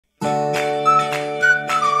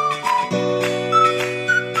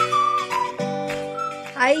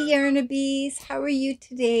Hi Yarnabees, how are you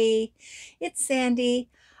today? It's Sandy.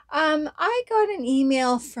 I got an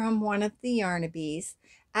email from one of the Yarnabees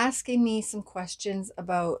asking me some questions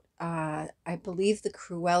about, I believe, the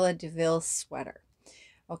Cruella de Vil sweater.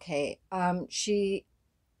 Okay, she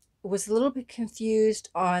was a little bit confused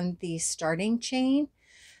on the starting chain.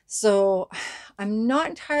 So I'm not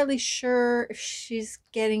entirely sure if she's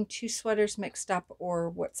getting two sweaters mixed up or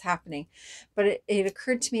what's happening, but it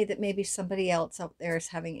occurred to me that maybe somebody else out there is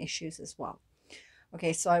having issues as well.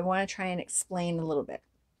 Okay, so I want to try and explain a little bit.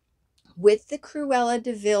 With the Cruella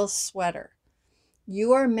de Vil sweater,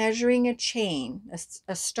 you are measuring a chain,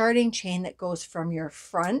 a starting chain that goes from your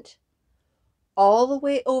front all the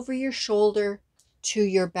way over your shoulder to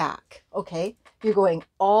your back. Okay, you're going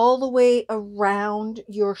all the way around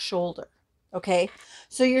your shoulder. Okay,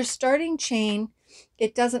 so your starting chain,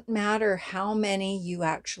 it doesn't matter how many you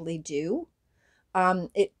actually do,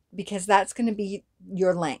 because that's going to be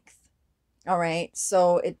your length. All right,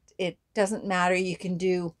 so it doesn't matter. You can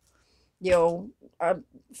do, you know,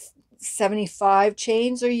 75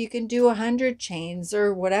 chains, or you can do 100 chains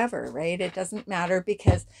or whatever, right? It doesn't matter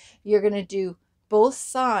because you're going to do, both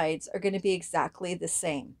sides are going to be exactly the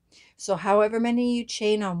same. So however many you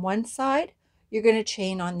chain on one side, you're going to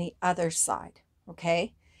chain on the other side.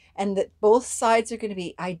 Okay, and that both sides are going to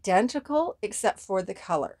be identical except for the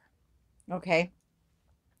color. Okay,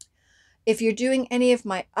 if you're doing any of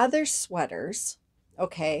my other sweaters,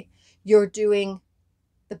 okay, you're doing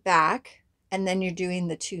the back and then you're doing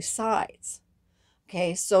the two sides.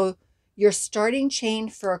 Okay, so your starting chain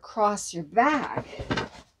for across your back,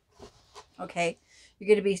 okay, you're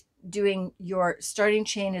going to be doing, your starting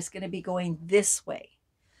chain is going to be going this way.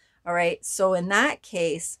 All right, so in that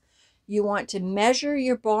case, you want to measure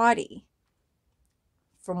your body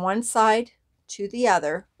from one side to the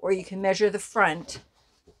other, or you can measure the front,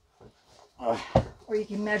 or you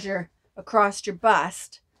can measure across your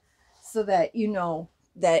bust so that you know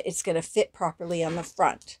that it's going to fit properly on the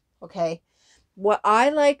front. Okay, what I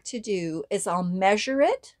like to do is I'll measure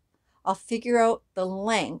it, I'll figure out the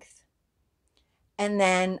length, and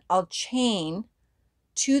then I'll chain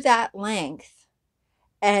to that length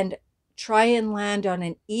and try and land on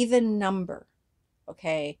an even number.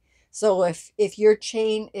 Okay, so if your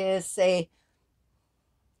chain is, say,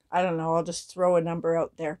 I don't know, I'll just throw a number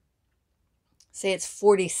out there, say it's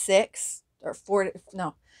 46 or 40,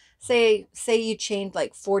 no, say you chained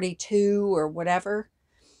like 42 or whatever,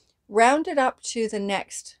 round it up to the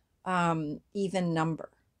next even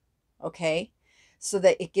number. Okay, so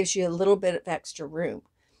that it gives you a little bit of extra room.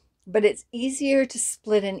 But it's easier to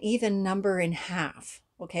split an even number in half,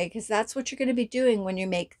 okay, because that's what you're going to be doing when you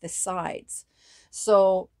make the sides.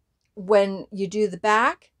 So when you do the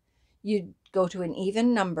back, you go to an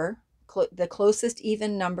even number, the closest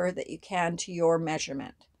even number that you can to your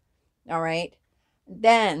measurement. All right,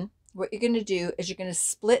 then what you're going to do is you're going to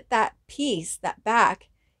split that piece, that back,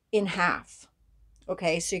 in half.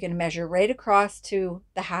 Okay, so you're going to measure right across to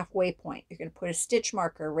the halfway point. You're going to put a stitch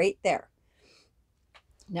marker right there.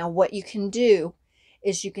 Now what you can do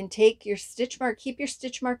is you can take your stitch mark, keep your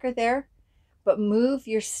stitch marker there, but move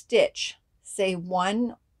your stitch, say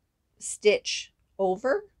one stitch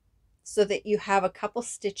over, so that you have a couple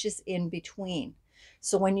stitches in between.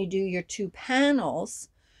 So when you do your two panels,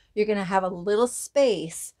 you're going to have a little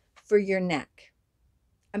space for your neck.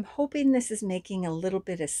 I'm hoping this is making a little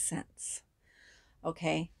bit of sense.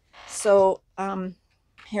 Okay, so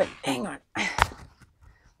here, hang on.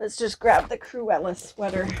 Let's just grab the Cruella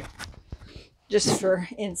sweater just for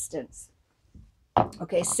instance.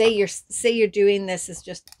 Okay, say you're doing this as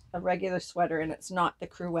just a regular sweater and it's not the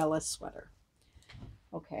Cruella sweater.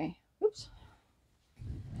 Okay, oops,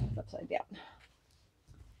 it's upside down.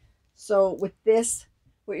 So with this,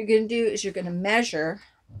 what you're going to do is you're going to measure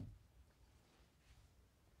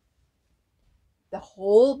the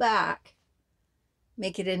whole back,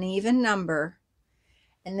 make it an even number,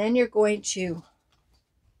 and then you're going to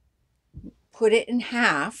put it in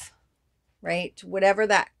half, right, whatever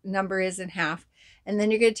that number is in half, and then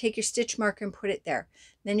you're going to take your stitch marker and put it there.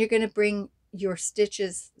 Then you're going to bring your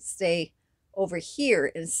stitches, say, over here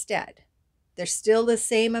instead. They're still the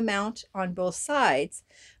same amount on both sides,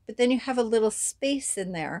 but then you have a little space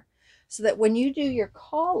in there so that when you do your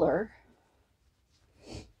collar,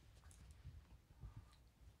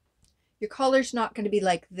 your collar's not going to be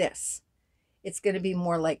like this. It's going to be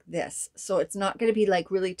more like this. So it's not going to be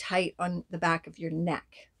like really tight on the back of your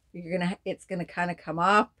neck. It's going to kind of come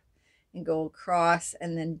up and go across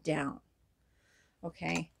and then down.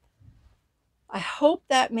 Okay. I hope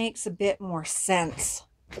that makes a bit more sense.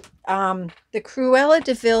 The Cruella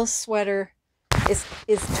de Vil sweater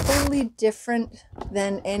is totally different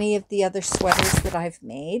than any of the other sweaters that I've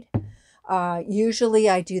made. Usually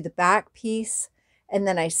I do the back piece and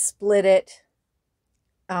then I split it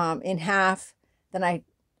in half. Then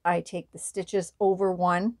I take the stitches over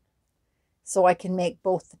one so I can make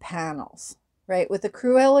both the panels, right? With a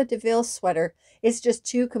Cruella de Vil sweater, it's just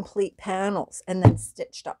 2 complete panels and then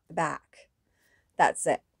stitched up the back. That's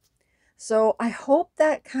it. So I hope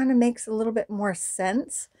that kind of makes a little bit more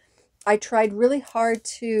sense. I tried really hard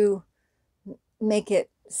to make it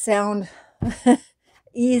sound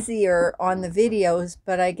easier on the videos,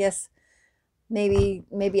 but I guess maybe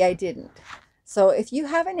I didn't. So if you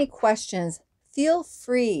have any questions, feel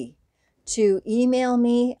free to email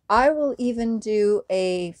me. I will even do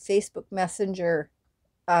a Facebook Messenger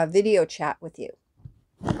video chat with you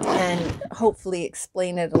and hopefully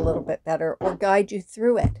explain it a little bit better or guide you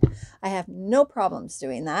through it. I have no problems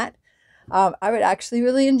doing that. I would actually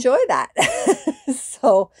really enjoy that.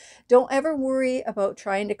 So don't ever worry about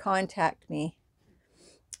trying to contact me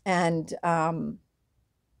and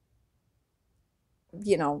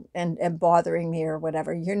you know, and bothering me or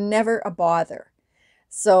whatever. You're never a bother.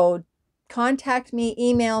 So contact me,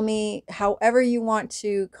 email me, however you want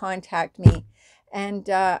to contact me, and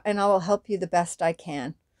I'll help you the best I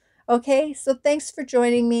can. Okay, so thanks for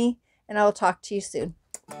joining me, and I'll talk to you soon.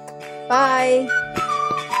 Bye.